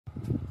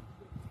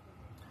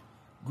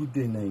Good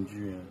day,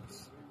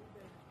 Nigerians.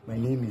 My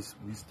name is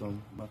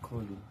Wisdom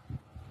Macaulay.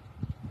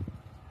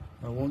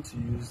 I want to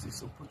use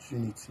this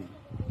opportunity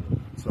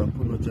to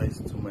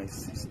apologize to my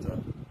sister,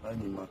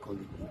 Annie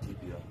Macaulay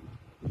Idibia,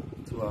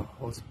 to her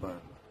husband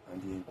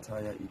and the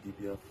entire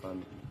Idibia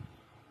family.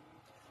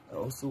 I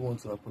also want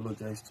to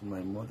apologize to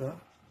my mother,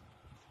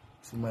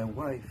 to my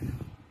wife,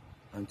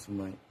 and to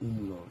my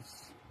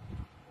in-laws.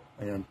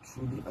 I am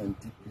truly and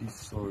deeply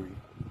sorry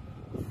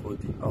for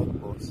the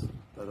outbursts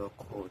that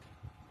occurred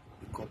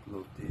a couple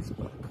of days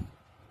back.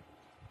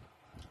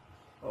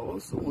 I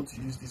also want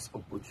to use this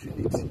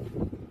opportunity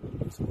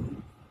to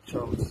reach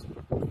out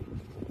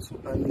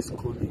to Annie's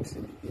colleagues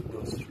in the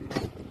industry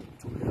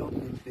to help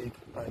me beg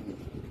Annie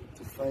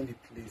to find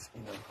a place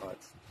in her heart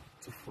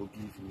to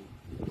forgive me.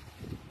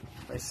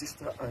 My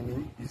sister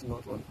Annie is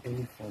not on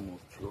any form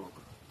of drug.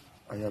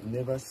 I have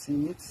never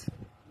seen it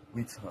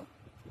with her.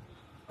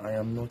 I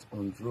am not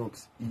on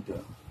drugs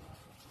either.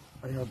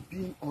 I have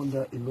been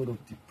under a lot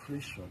of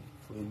depression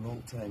for a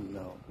long time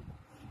now,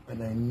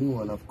 and I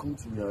know and I've come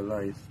to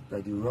realize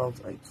that the route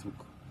I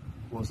took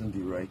wasn't the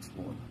right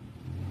one.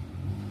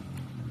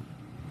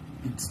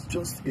 It's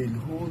just a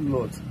whole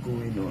lot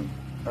going on,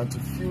 and to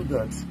feel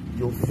that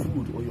your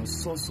food or your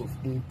source of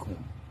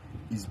income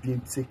is being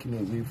taken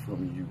away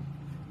from you,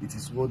 it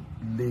is what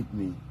led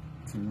me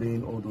to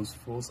laying all those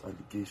false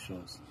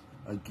allegations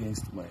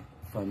against my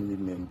family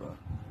member.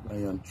 I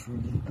am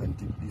truly and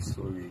deeply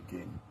sorry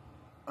again.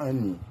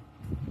 Annie,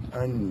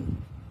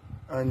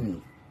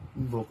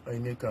 mbok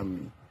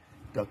ainekami,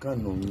 daka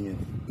nomien,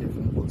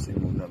 even bose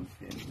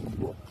monamfen,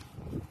 mbok.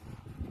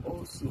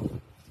 Also,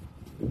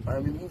 I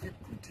am a movie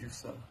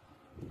producer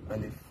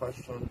and a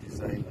fashion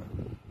designer.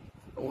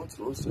 I want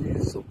to also use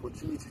this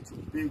opportunity to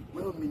beg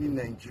well-meaning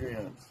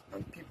Nigerians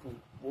and people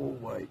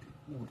worldwide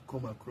who would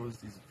come across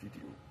this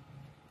video,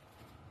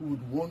 who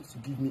would want to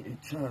give me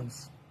a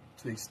chance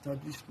to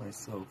establish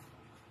myself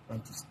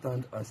and to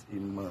stand as a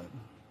man.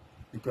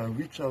 You can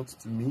reach out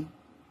to me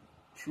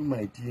through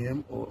my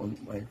DM or on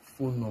my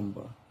phone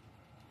number.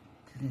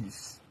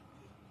 Please,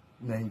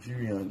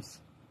 Nigerian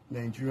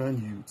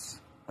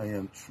youths, I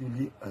am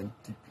truly and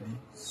deeply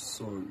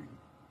sorry.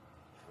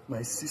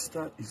 My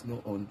sister is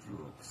not on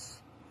drugs.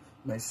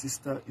 My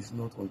sister is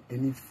not on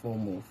any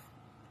form of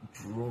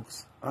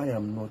drugs. I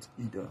am not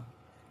either.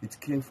 It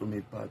came from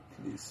a bad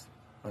place,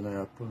 and I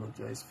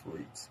apologize for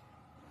it.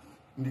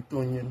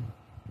 Nditonyen,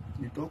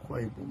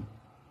 nitokwaibum,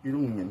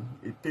 irungen,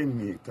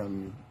 etemi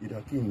kami,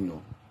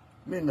 irakino.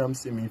 Menam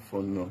semi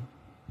fono.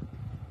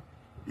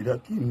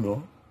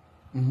 Irakino,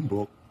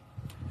 mbok.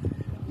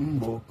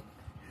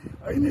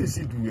 Aine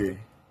sidwe.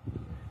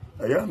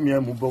 Aya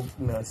mia mubok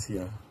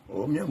nasia.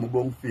 O mia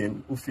mubok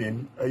fen,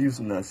 ufen, ayus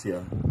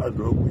nasia.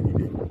 Adrog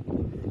wenidem.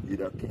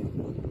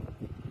 Irakino.